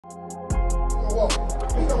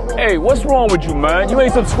Hey, what's wrong with you, man? You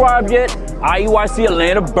ain't subscribed yet? IUIC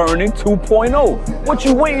Atlanta Burning 2.0. What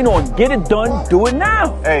you waiting on? Get it done. Do it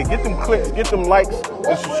now. Hey, get them clicks, get them likes,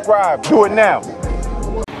 and subscribe. Do it now.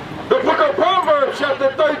 The book of Proverbs,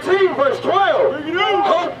 chapter 13, verse 12.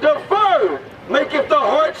 Hope deferred maketh the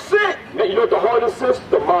heart sick. Now, you know what the heart is, sis?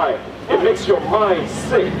 The mind. It makes your mind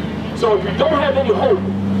sick. So if you don't have any hope,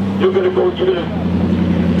 you're gonna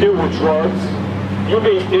deal with drugs. You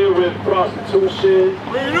may deal with prostitution.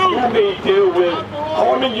 You may deal with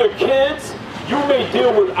harming your kids. You may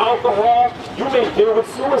deal with alcohol. You may deal with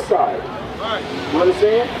suicide. You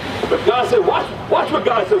understand? But God said, watch what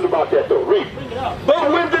God says about that though. Read.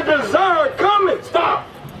 But when the desire cometh, stop.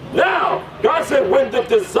 Now, God said when the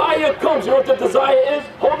desire comes, you know what the desire is?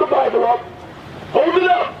 Hold the Bible up. Hold it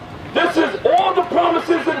up. This is all the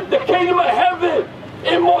promises in the kingdom of heaven.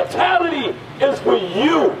 Immortality is for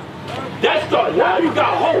you. Now you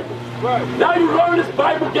got hope. Right. Now you learn this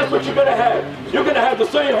Bible, guess what you're going to have? You're going to have the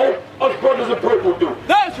same hope us brothers in purple do.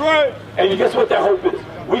 That's right. And guess what that hope is?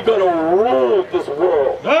 We're going to rule this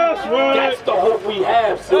world. That's right. That's the hope we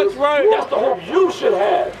have, sis. That's right. That's the hope you should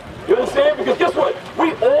have. You understand? Because guess what?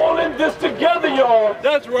 We all in this together, y'all.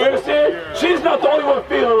 That's right. You understand? Yeah. She's not the only one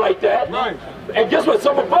feeling like that. Right. And guess what?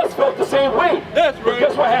 Some of us felt the same way. That's right. But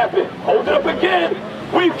guess what happened? Hold it up again.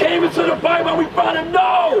 We came into the Bible and we found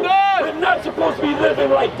out, no, we're not supposed to be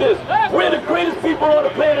living like this. We're the greatest people on the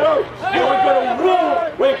planet Earth. And we're going to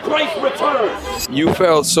rule when Christ returns. You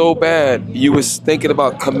felt so bad, you was thinking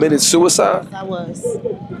about committing suicide? I was.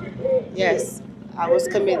 Yes, I was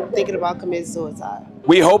thinking about committing suicide.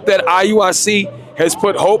 We hope that IUIC has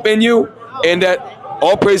put hope in you and that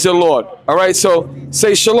all praise the Lord. All right, so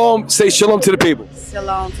say shalom to the people.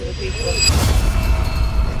 Shalom to the people.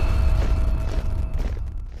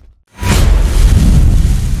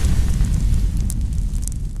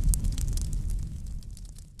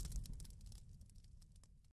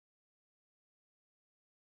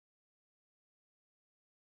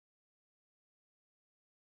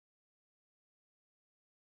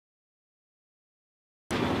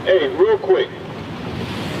 Hey, real quick.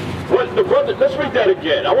 Let's read that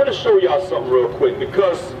again. I want to show y'all something real quick,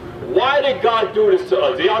 because why did God do this to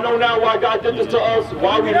us? Do y'all know now why God did this to us?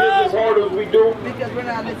 Why we live as hard as we do? Because we're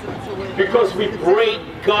not listening to it. Because we break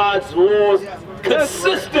God's laws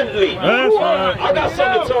consistently. I got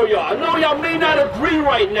something to tell y'all. I know y'all may not agree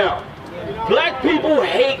right now. Black people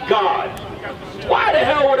hate God. Why the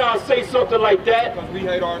hell would I say something like that? Because we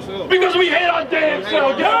hate ourselves. Because we hate our damn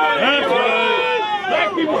selves.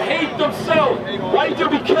 Black people hate themselves. Why do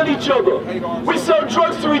we kill each other? We sell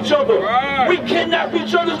drugs to each other. We kidnap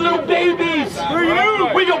each other's little babies.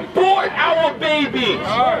 We abort our babies.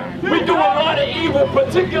 We do a lot of evil,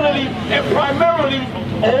 particularly and primarily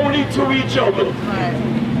only to each other.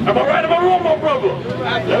 Am I right? Am I wrong, my brother?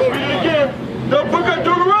 Let's read it again. The book of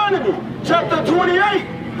Deuteronomy, chapter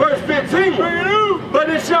 28, verse 15. But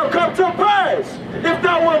it shall come to pass, if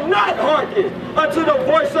thou wilt not hearken unto the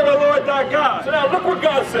voice of the Lord thy God. So now look what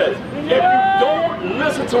God says. If you don't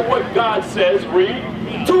listen to what God says, read.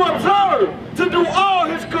 To observe, to do all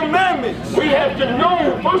his commandments. We have to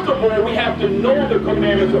know, first of all, we have to know the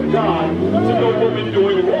commandments of God to know what we're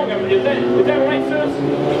doing wrong. Is that right, sis?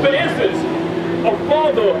 For instance, a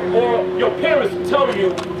father or your parents tell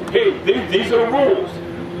you, hey, these are the rules.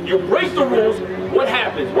 You break the rules, what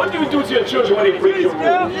happens? What do you do to your children when they break your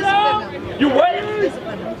rules? You what?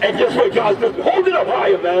 And guess what God's discipline? Hold it up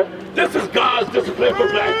higher, man. This is God's discipline for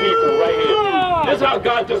black people right here. This is how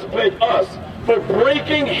God disciplined us for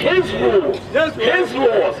breaking his rules, his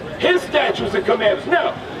laws, his statutes and commandments.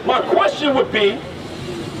 Now, my question would be,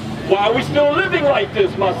 why are we still living like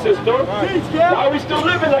this, my sister? Why are we still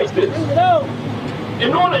living like this?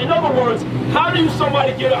 In other words, how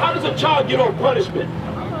does a child get off punishment?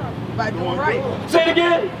 By doing right. Say it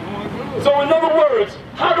again. So in other words,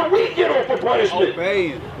 how do we get off of punishment?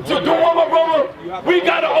 Obeying. So do what, my brother? We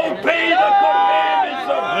gotta obey the commandments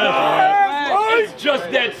of God. It's just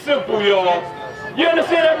that simple, y'all. You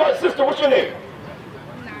understand that, my sister? What's your name?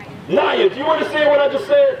 Naya. Do you understand what I just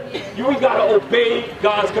said? We gotta obey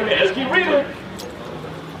God's commandments. Let's keep reading.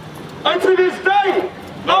 Unto this day,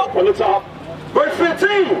 from the top, verse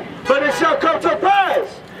 15. But it shall come to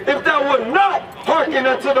pass, if thou wilt not hearken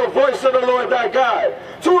unto the voice of the Lord thy God,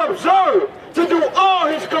 to observe, to do all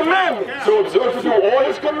his commandments, to do all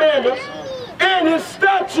his commandments, and his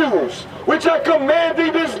statutes, which I command thee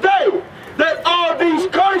this day, that all these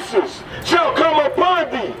curses shall come upon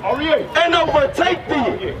thee, and overtake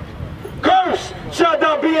thee. Cursed shall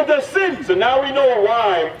thou be in the city. So now we know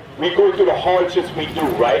why we go through the hardships we do,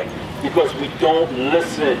 right? Because we don't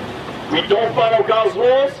listen. We don't follow God's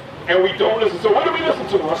laws, and we don't listen. So what do we listen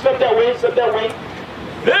to? Well, step that way, step that way.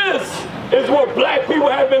 This is what black people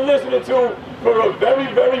have been listening to for a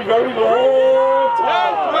very, very, very long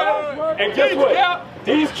time. And guess what?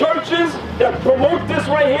 These churches that promote this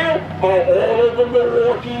right here are all over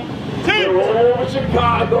Milwaukee, they're all over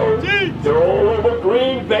Chicago, they're all over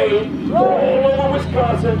Green Bay, they're all over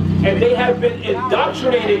Wisconsin, and they have been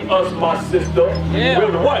indoctrinating us, my sister,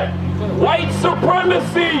 with what? White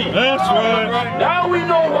supremacy. That's right. Now we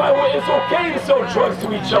know why it's okay to sell drugs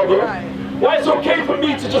to each other. Why it's okay for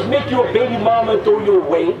me to just make you a baby mama and throw you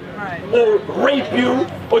away, or rape you,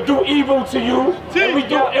 or do evil to you, and we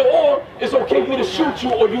do it, or it's okay for me to shoot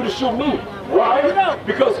you or you to shoot me. Why?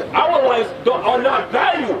 Because our lives are not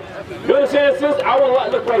valued. You understand, sis? Our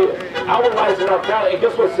lives, look right here. Our lives are not valued. And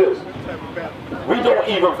guess what, sis? We don't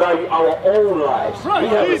even value our own lives. We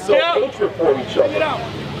have a self-hatred for each other.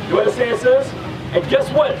 You understand, sis? And guess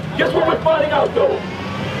what? Guess what we're finding out, though?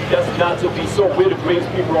 That's not to be so. We're the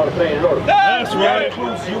greatest people on the planet Earth. That's right. That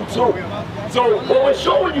includes you too. So what we're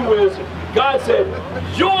showing you is, God said,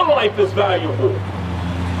 your life is valuable.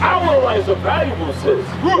 Our lives are valuable, sis.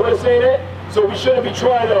 You understand that? So we shouldn't be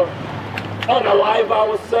trying to unalive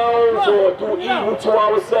ourselves or do evil to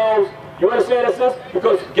ourselves. You understand that, sis?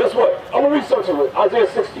 Because guess what? I'm going to read something with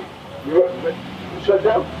Isaiah 60. You shut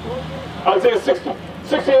down? Isaiah 60.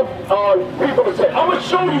 60, read from the text. I'm going to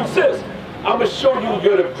show you, sis. I'm going to show you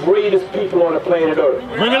you're the greatest people on the planet Earth.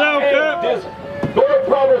 Bring it out, Cap. Go to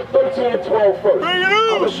Proverbs 13 and 12 first. Bring it out.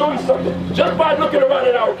 I'm going to show you something. Just by looking around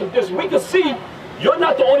at our condition, we can see you're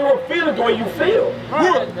not the only one feeling the way you feel.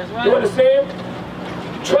 Right. You understand?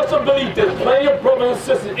 Trust and believe there's plenty of brothers and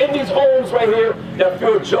sisters in these homes right here that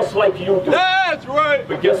feel just like you do. That's right.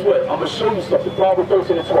 But guess what? I'm going to show you something. Proverbs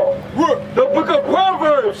 13 and 12. The book of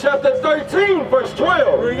Proverbs, chapter 13, verse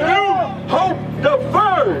 12. Bring it out. Hope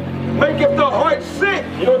deferred maketh the heart sick.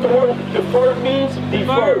 You know what the word deferred means?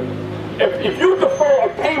 Deferred. If you defer a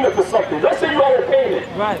payment for something, let's say you owe a payment,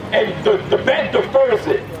 and the bank defers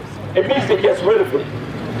it, it means it gets rid of it.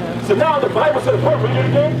 So now the Bible says, what, read it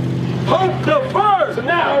again? Hope deferred. So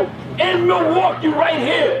now, in Milwaukee right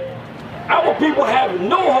here, our people have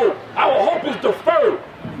no hope. Our hope is deferred,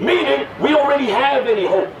 meaning we already have any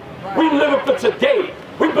hope. We live it for today.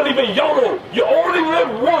 We believe in YOLO. You only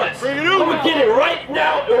live once. I'm going to get it right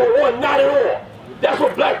now or not at all. That's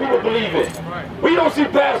what black people believe in. We don't see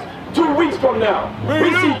past 2 weeks from now.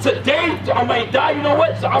 We see today, I might die, you know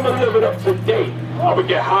what? So I'm going to live it up today. I'm going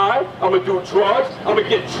to get high, I'm going to do drugs, I'm going to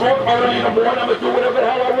get drunk early in the morning, I'm going to do whatever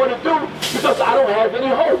the hell I want to do because I don't have any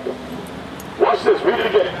hope. Watch this, read it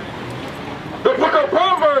again. The book of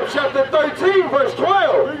Proverbs, chapter 13, verse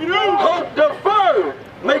 12. Hope deferred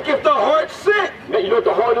maketh the heart sick. Now, you know what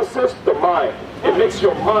the heart is, sis? The mind. It makes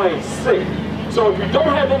your mind sick. So if you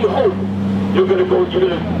don't have any hope, you're going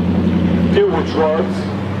to deal with drugs.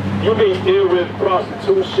 You may deal with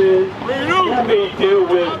prostitution. You may deal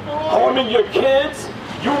with harming your kids.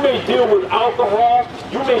 You may deal with alcohol.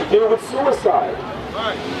 You may deal with suicide.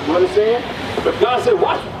 You understand? But God said,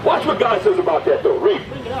 watch what God says about that though. Read.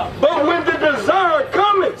 But when the desire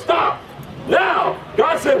cometh, stop. Now,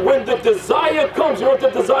 God said when the desire comes, you know what the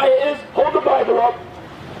desire is? Hold the Bible up.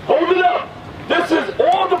 Hold it up. This is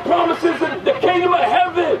all the promises in the kingdom of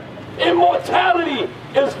heaven. Immortality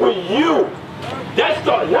is for you. That's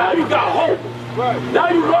the, now you got hope. Right. Now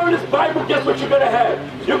you learn this Bible, guess what you're going to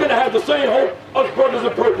have? You're going to have the same hope us brothers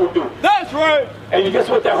in purple do. That's right. And guess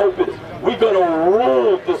what that hope is? We're going to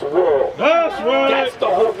rule this world. That's right. That's the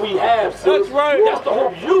hope we have, sis. That's right. That's the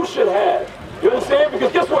hope you should have. You understand?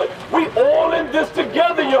 Because guess what? We all in this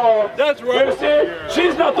together, y'all. That's right. You understand? Yeah.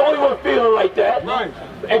 She's not the only one feeling like that. Right.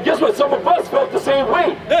 And guess what? Some of us felt the same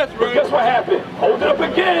way. That's right. But guess what happened? Hold it up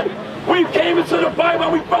again. We came into the Bible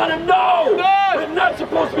and we found out, no, we're not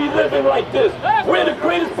supposed to be living like this. We're the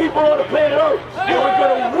greatest people on the planet Earth. And we're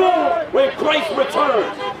going to rule when Christ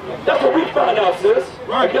returns. That's what we found out, sis.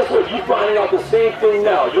 Right. And guess what? You're finding out the same thing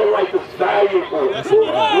now. Your life is valuable. You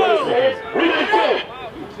understand? Read it again.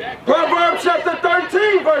 Proverbs chapter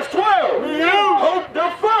 13, verse 12. Hope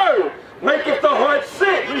deferred maketh the heart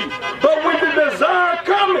sick. But when the desire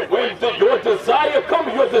cometh, your desire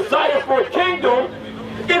cometh, your desire for a kingdom,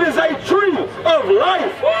 it is a tree of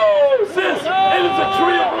life. Oh, sis, it is a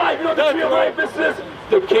tree of life. You know what the tree of life is, sis?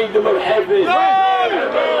 The kingdom of heaven.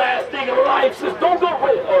 Everlasting life. life, sis. Don't go.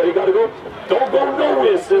 Wait. Oh, you gotta go. Don't go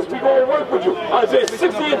nowhere, sis. We gonna work with you. Isaiah 60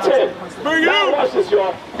 and 10. Now watch this,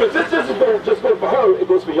 y'all. Because this isn't gonna just go for her. It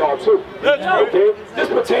goes for y'all too. That's right. Okay. This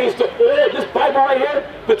pertains to all. This Bible right here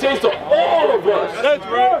pertains to all of us. That's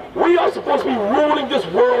right. We are supposed to be ruling this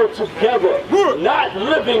world together, not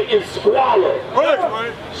living in squalor. That's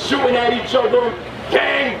right. Shooting at each other,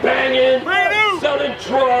 gang banging, selling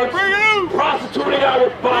drugs, prostituting our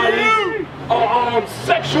bodies,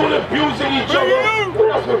 sexually abusing each other. We're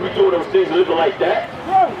not supposed to be doing those things, living like that.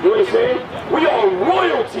 You know what I'm saying? We are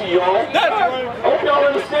royalty, y'all. That's right. I hope y'all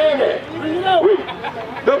understand that.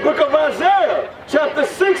 Read. The book of Isaiah, chapter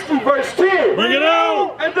 60, verse 10. Bring it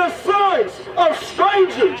out. And the sons of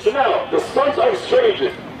strangers. So now, the sons of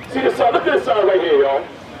strangers. See the sign? Look at the sign right here, y'all.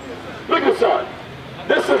 Look at the sign.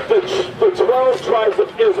 This is the 12 tribes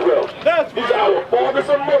of Israel. These are our fathers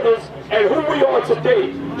and mothers, and who we are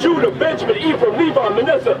today. Judah, Benjamin, Ephraim, Levi,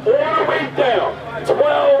 Manasseh, all the way down.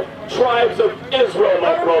 12 tribes of Israel,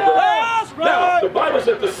 my brother. Now, the Bible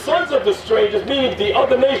says the sons of the strangers, meaning the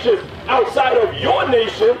other nations outside of your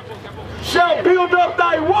nation, Shall build up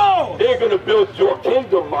thy walls. they're going to build your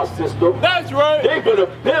kingdom, my sister. That's right. They're going to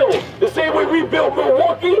build. The same way we built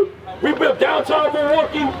Milwaukee, we built downtown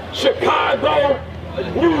Milwaukee, Chicago,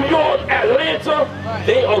 New York, Atlanta.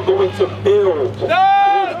 They are going to build.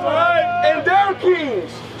 That's right. And their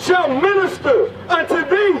kings shall minister unto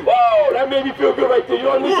thee. Whoa, that made me feel good right there. You know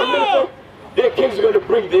what I mean? Some minister, their kings are going to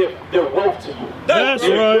bring their wealth to you. That's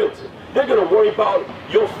Their right. goods. They're going to worry about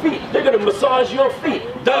your feet. They're going to massage your feet.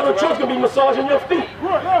 Donald Trump's going to be massaging your feet.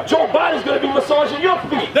 Joe Biden's going to be massaging your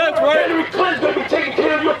feet. That's right. Hillary Clinton's going to be taking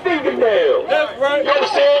care of your fingernails. That's right. You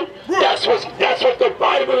understand? That's what the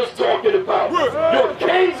Bible is talking about. Your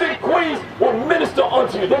kings and queens will minister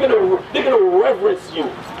unto you. They're gonna reverence you.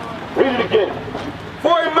 Read it again.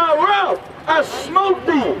 For in my wrath I smote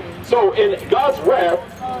thee. So in God's wrath,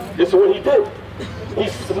 this is what he did. He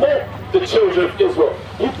smote the children of Israel.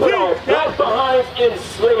 He put our left behinds in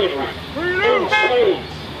slavery, in chains.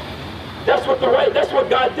 That's what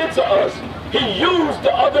God did to us. He used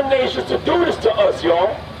the other nations to do this to us,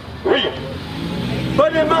 y'all. Read.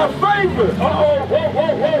 But in my favor.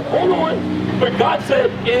 Hold on. But God said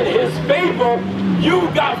in his favor, you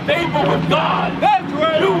got favor with God. That's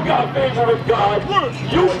right. You got favor with God.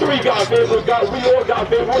 You three got favor with God. We all got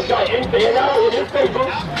favor with God. And now in his favor,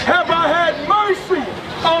 Have I had mercy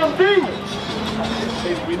on thee?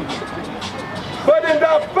 But in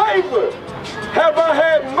thy favor have I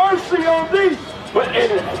had mercy on thee. but in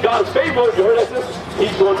God's favor, you heard that?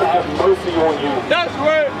 He's going to have mercy on you. That's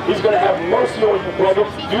right. He's going to have mercy on you, brother.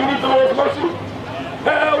 Do you need the Lord's mercy?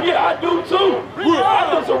 Hell yeah, I do too.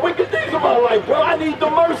 I've done some wicked things in my life, bro. I need the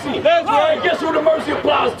mercy. That's right. And guess who the mercy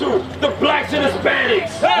applies to? The blacks and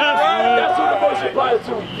Hispanics. That's right. That's who the mercy applies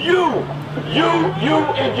to. You,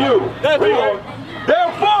 and you. That's Read right. on.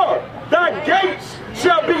 Therefore thy gates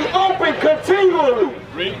shall be open continually.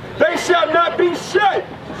 They shall not be shut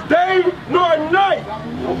day nor night.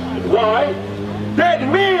 Why? That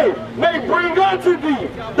men may bring unto thee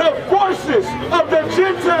the forces of the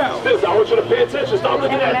Gentiles. Sis, I want you to pay attention. Stop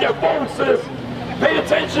looking at that phone, sis. Pay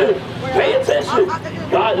attention. Pay attention.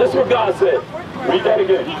 God, this is what God said. Read that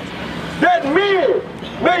again. That men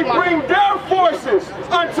may bring their forces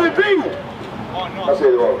unto thee. I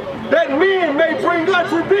said it wrong. That men may bring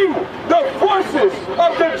unto thee the forces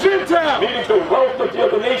of the Gentiles. Meaning the wealth of the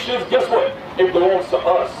other nations, guess what? It belongs to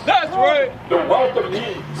us. That's right. The wealth of the...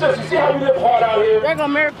 Sis, you see how we live hard out here? There go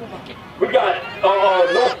Miracle. We got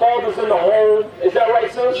no fathers in the home. Is that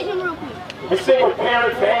right, sis? We single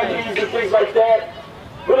parent families and things like that.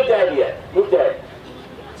 Where the daddy at? Where's daddy?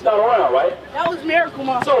 It's not around, right? That was Miracle,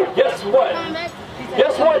 Mom. So guess what?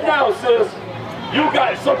 Guess what now, sis? You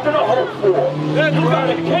got something to hope for. That's You got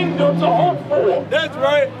a right. kingdom to hope for. That's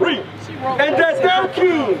right. Read. And that their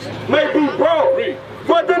kings may be brought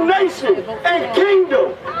for the nation and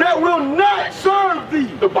kingdom that will not serve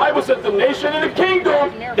thee. The Bible says the nation and the kingdom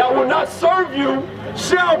that will not serve you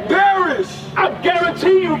Shall perish. I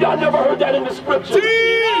guarantee you, y'all never heard that in the scripture. What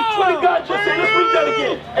did God just say? Let's read that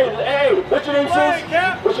again. Hey, what's your name,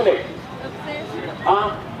 sis? What's your name?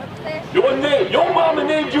 Huh? Your name. Your mama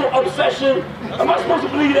named you Obsession. Am I supposed to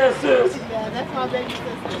believe that, sis? Yeah, that's my baby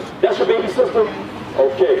sister. That's your baby sister?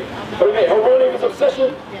 Okay. Okay, her real name is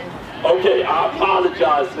Obsession? Okay, I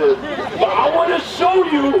apologize, sis. But I want to show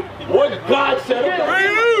you what God said about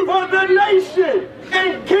you. For the nation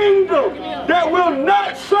and kingdom that will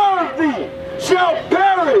not serve thee shall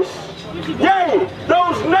perish. Yea,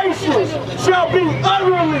 those nations shall be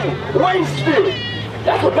utterly wasted.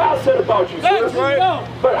 That's what God said about you, sis. That's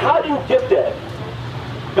right. But how do you get that?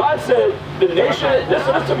 God said the nation,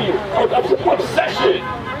 listen to me, obsession.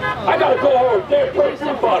 I gotta go home, damn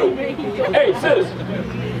perfume bottle. Hey, sis,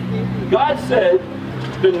 God said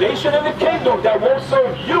the nation and the kingdom that won't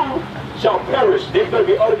serve you shall perish. They're going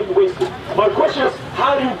to be utterly wasted. My question is,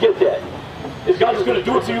 how do you get that? Is God just going to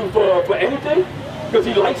do it to you for anything? Because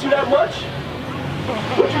he likes you that much?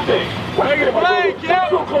 What you think? Come a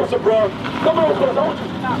little closer, bro. Come a little closer. I want you.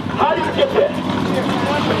 How do you get that?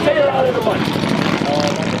 Say it out of the mic.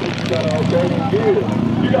 You gotta obey and give.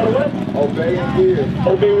 You gotta what? Obey and give.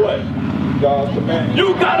 Obey what? God's commandments.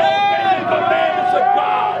 You gotta obey the commandments of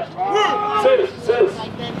God.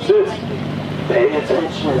 Sis. Pay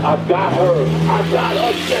attention. I got her. I got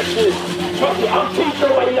obsession. Trust me, I'm teaching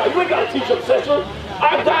right now. You ain't gotta teach obsession.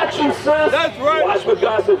 I got you, sis. That's right. Watch what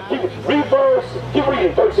God says. Read verse. Keep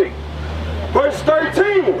reading. 13. Verse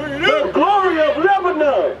 13. The glory of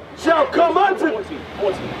Lebanon shall come unto thee.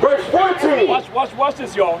 Verse 14. Watch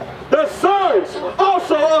this, y'all. The sons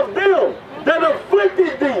also of them that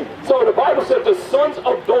afflicted thee. So the Bible says the sons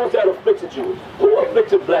of those that afflicted you. Who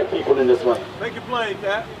afflicted black people in this land? Make it plain,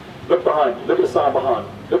 Cap. Look behind you. Look at the sign behind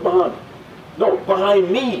you. Look behind you. No, behind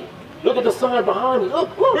me. Look at the sign behind me. Look.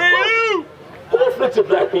 Who afflicted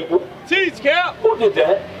black people? Teach, Cap. Who did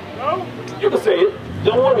that? No. You can say it.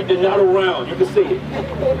 Don't worry, they're not around. You can say it.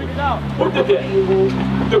 Who did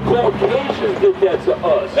that? The Caucasians did that to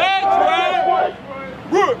us. That's right.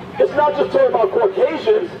 It's not just talking about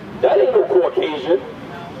Caucasians. That ain't no Caucasian.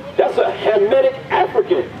 That's a Hamitic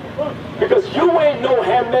African. Because you ain't no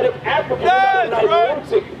Hamitic African.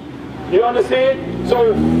 That's right. You understand?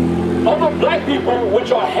 So other black people,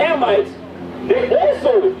 which are Hamites, they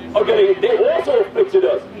also afflicted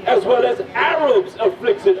us, as well as Arabs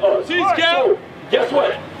afflicted us. So guess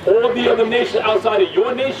what? All the other nations outside of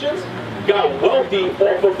your nations got wealthy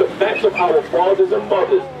off of the backs of our fathers and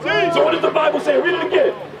mothers. So what does the Bible say? Read it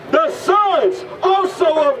again. The sons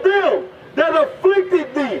also of them that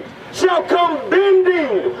afflicted thee shall come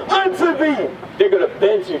bending unto thee. They're going to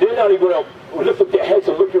bend you. They're not even going to lift up their heads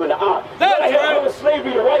and look you in the eye. That's right. In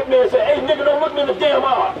slavery, the white man said, hey, nigga, don't look me in the damn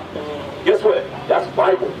eye. Guess what? That's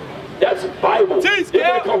Bible. That's Bible. They're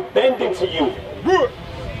going to come bending to you.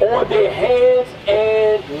 On their hands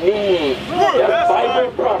and knees. That's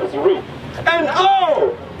Bible prophecy. Read. And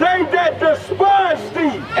all they that despise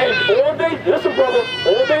thee, and all they, listen brother,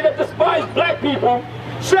 all they that despise black people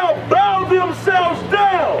shall bow themselves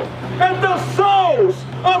down at the soles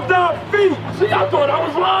of thy feet. See, I thought I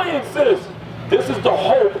was lying, sis. This is the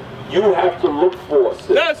hope you have to look for, sis.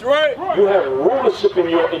 That's right. You have rulership in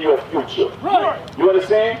your future. Right. You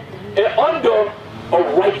understand? And under a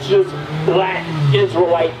righteous black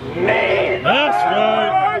Israelite man. That's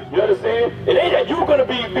right. You understand? It ain't that you're gonna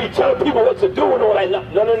be telling people what to do and all that. No.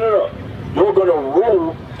 You're gonna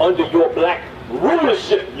rule under your black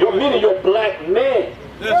rulership. You're meaning your black man.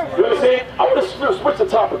 You understand? I want to switch the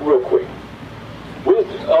topic real quick.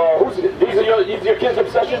 These are your kids'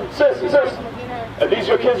 obsession? Sis. Are these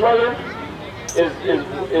your kids right here? Is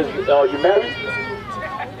you married?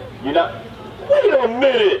 You're not? Wait a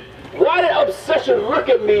minute. Why did obsession look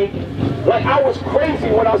at me like I was crazy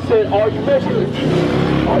when I said, are you married?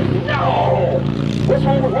 No. What's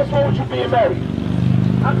wrong with you being married?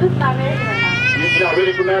 I'm just not ready right now. You're not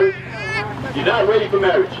ready for marriage? You're not ready for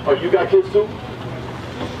marriage. Oh, you got kids too?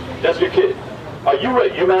 That's your kid. Are you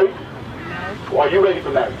ready? You married? No. Are you ready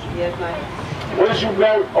for marriage? Yes, I am. When did you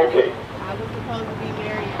marry? Okay. I was supposed to be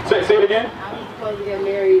married. Say it again? I was supposed to get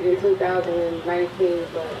married in 2019,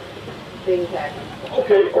 but things happened.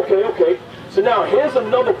 Okay. So now here's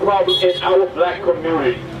another problem in our black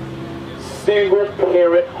community. Single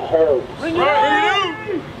parent homes.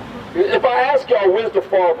 If I ask y'all, where's the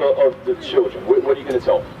father of the children? What are you going to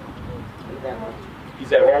tell me?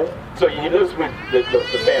 He's at home? So he lives with the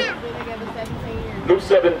family. Luke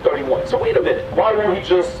 7:31. So wait a minute. Why won't he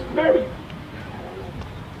just marry you?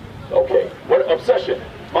 Okay. What obsession?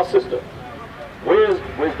 My sister. Where's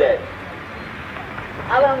Daddy?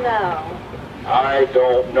 I don't know. I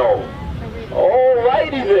don't know.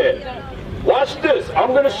 Alrighty then. Watch this. I'm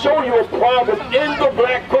going to show you a problem in the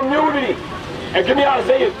black community. And give me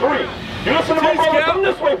Isaiah 3. You listen to my brother? Come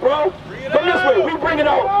this way, bro. Come this way. We bringing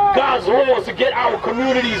out God's laws to get our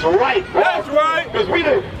communities right, bro. That's right. Because we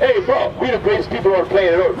the greatest people on the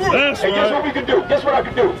planet Earth. That's and guess what we can do? Guess what I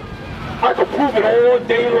can do? I can prove it all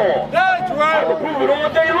day long. That's right. I can prove it all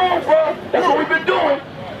day long, bro. That's what we've been doing.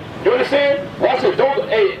 You understand? Watch it.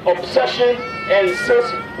 Obsession and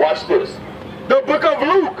sis. Watch this. The book of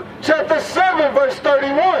Luke, chapter 7, verse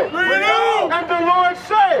 31. And the Lord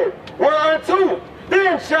said, whereunto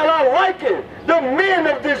then shall I liken the men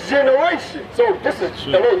of this generation. So this is,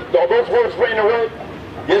 are those words written in red?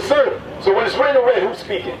 Yes, sir. So when it's written in red, who's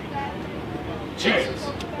speaking? Jesus.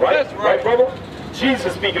 Right? That's right. Right, brother?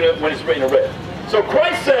 Jesus speaking when it's written in red. So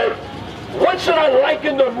Christ said, what should I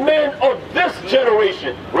liken the men of this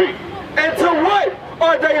generation? Read. And to what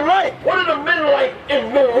are they like? What are the men like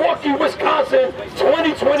in Milwaukee, Wisconsin,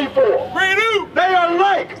 2024? They are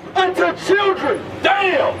like unto children.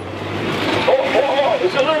 Damn!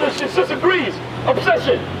 She disagrees.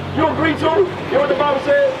 Obsession. You agree too? You know what the Bible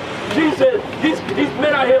says? Jesus said, these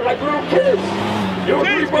men out here like little kids. You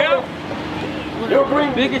agree, brother? You agree?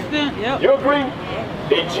 Big extent, yeah. You agree?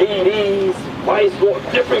 They GDs, vice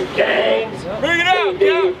different gangs. Bring it out,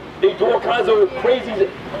 they do all kinds of crazy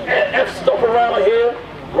F stuff around here,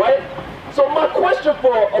 right? So my question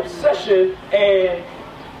for Obsession and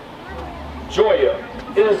Joya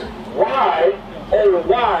is why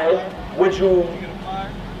would you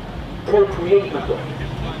procreate with them?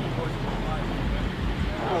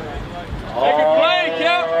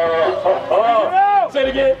 Say it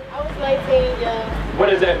again. I was 19, young. What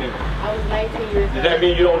does that mean? I was 19 years old. Does that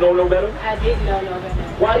mean you don't know no better? I didn't know no better.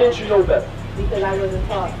 Why didn't you know better? Because I wasn't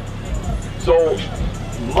taught. So,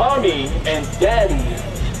 mommy and daddy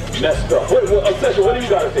messed up. Obsession, what do you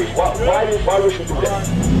got to say? Why would you do that?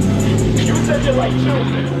 You said you like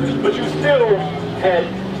children, but you still had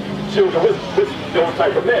children with those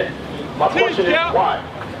type of men. My question is why?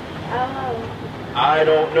 I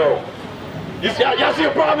don't know. Y'all see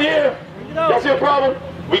a problem here? Y'all see a problem?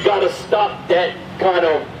 We gotta stop that kind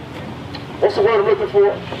of, what's the word I'm looking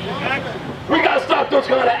for? We gotta stop those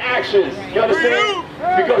kind of actions. You understand?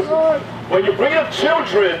 Because when you bring up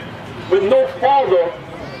children with no father,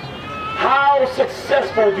 how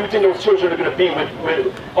successful do you think those children are going to be?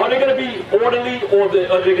 Are they going to be orderly, or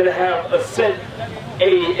are they going to have a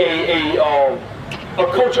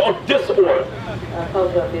culture of disorder? A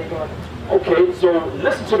culture of disorder. Okay, so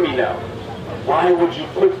listen to me now. Why would you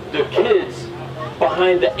put the kids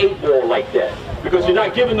behind the 8 ball like that? Because you're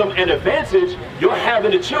not giving them an advantage, you're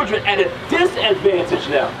having the children at a disadvantage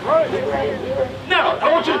now. Now,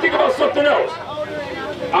 I want you to think about something else.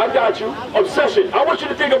 I got you. Obsession. I want you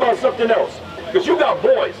to think about something else. Because you got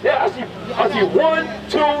boys. Yeah, I see 1,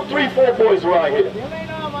 2, 3, 4 boys around here.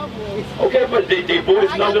 Okay, but they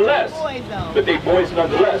boys nonetheless.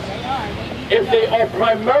 If they are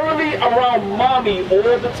primarily around mommy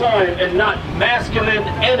all the time and not masculine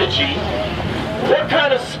energy, what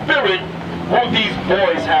kind of spirit will these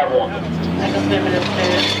boys have on them? Like a feminine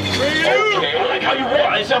spirit. Okay, I like how you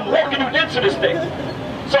walk. I said I'm walking you into this thing.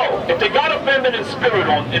 So, if they got a feminine spirit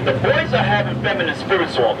on, if the boys are having feminine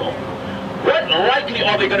spirits on them, what likely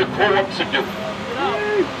are they going to grow up to do?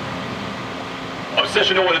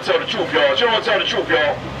 Obsession don't want to tell the truth, y'all. She don't want to tell the truth,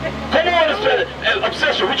 y'all. Come on,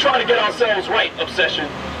 Obsession. We're trying to get ourselves right, Obsession.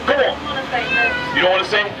 Come on. You don't want to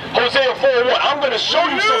say? Hosea 4:1. I'm going to show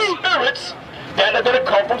you some spirits that are going to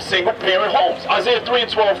come from single-parent homes. Isaiah 3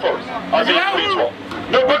 and 12 first. Isaiah 3 and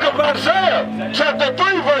 12. The book of Isaiah, chapter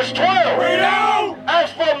 3, verse 12. Read out.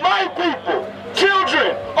 As for my people,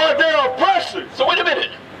 children are their oppressors. So wait a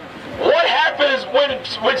minute. What happens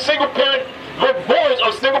when single-parent boys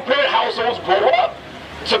of single-parent households grow up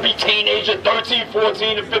to be teenagers, 13,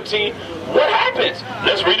 14, and 15? What happens?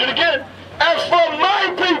 Let's read it again. As for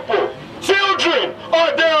my people, children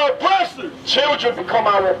are their oppressors. Children become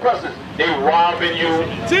our oppressors. They robbing you,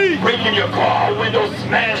 breaking your car windows,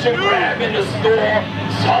 smashing, grabbing the store,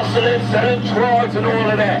 hustling, selling drugs, and all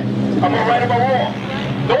of that. Am I right or am I wrong?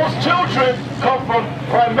 Those children come from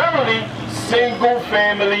primarily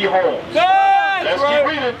single-family homes. Let's keep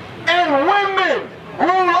reading. And women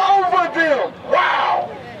rule over them.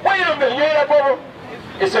 Wow! Wait a minute, you hear that, brother?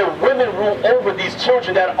 It said women rule over these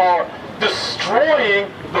children that are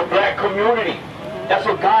destroying the black community. That's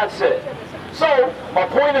what God said. So, my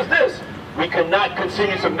point is this. We cannot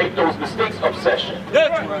continue to make those mistakes, Obsession.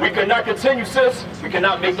 We cannot continue, sis. We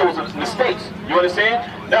cannot make those mistakes. You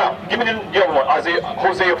understand? Now, give me the other one,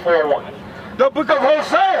 Hosea 4:1. The book of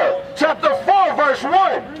Hosea, chapter 4, verse 1.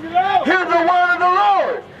 Hear the word of the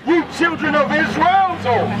Lord, you children of Israel.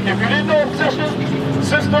 So, if you didn't know, Obsession,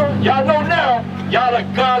 sister, y'all know now, y'all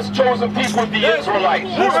are God's chosen people, the Israelites.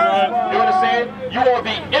 You understand? You are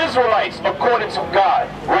the Israelites according to God.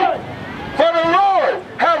 Read. For the Lord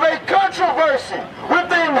have a controversy with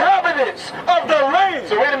the inhabitants of the land.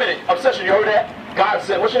 So wait a minute, Obsession, you heard that? God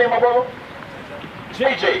said, what's your name, my brother?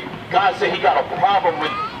 JJ. God said he got a problem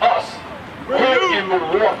with us here in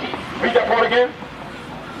Milwaukee. Read that part again.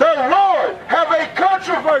 The Lord have a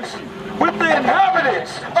controversy with the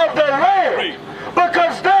inhabitants of the land,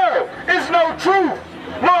 because there is no truth,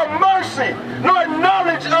 nor mercy, nor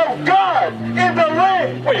knowledge of God in the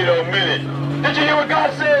land. Wait a minute. Did you hear what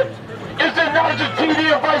God said? Is there knowledge of GD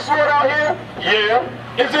and Vice Lord out here?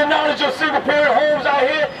 Yeah. Is there knowledge of single parent homes out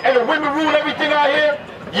here and the women rule everything out here?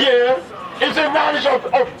 Yeah. Is there knowledge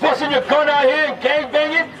of busting your gun out here and gang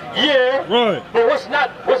banging? Yeah. Right. But what's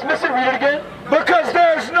missing? Read it again. Because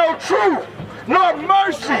there's no truth, nor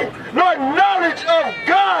mercy, nor knowledge of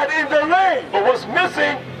God in the land. But what's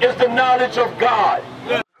missing is the knowledge of God.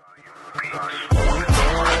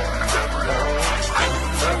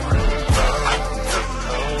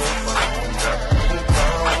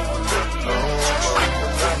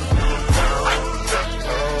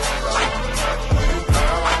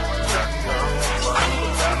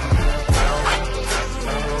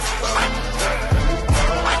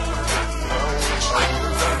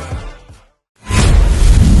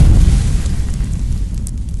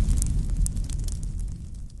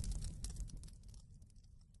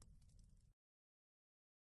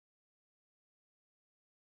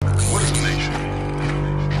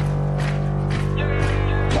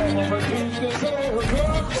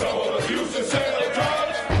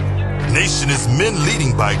 Nation is men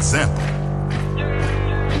leading by example.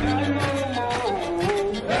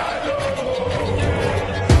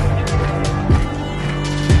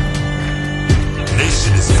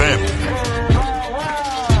 Nation is family.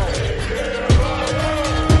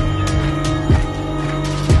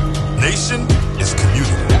 Nation is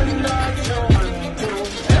community.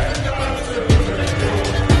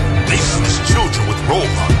 Nation is children with role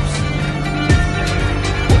models.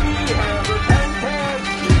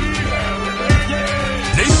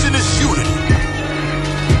 Nation is unity.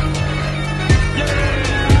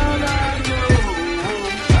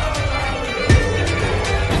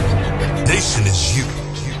 Nation is you.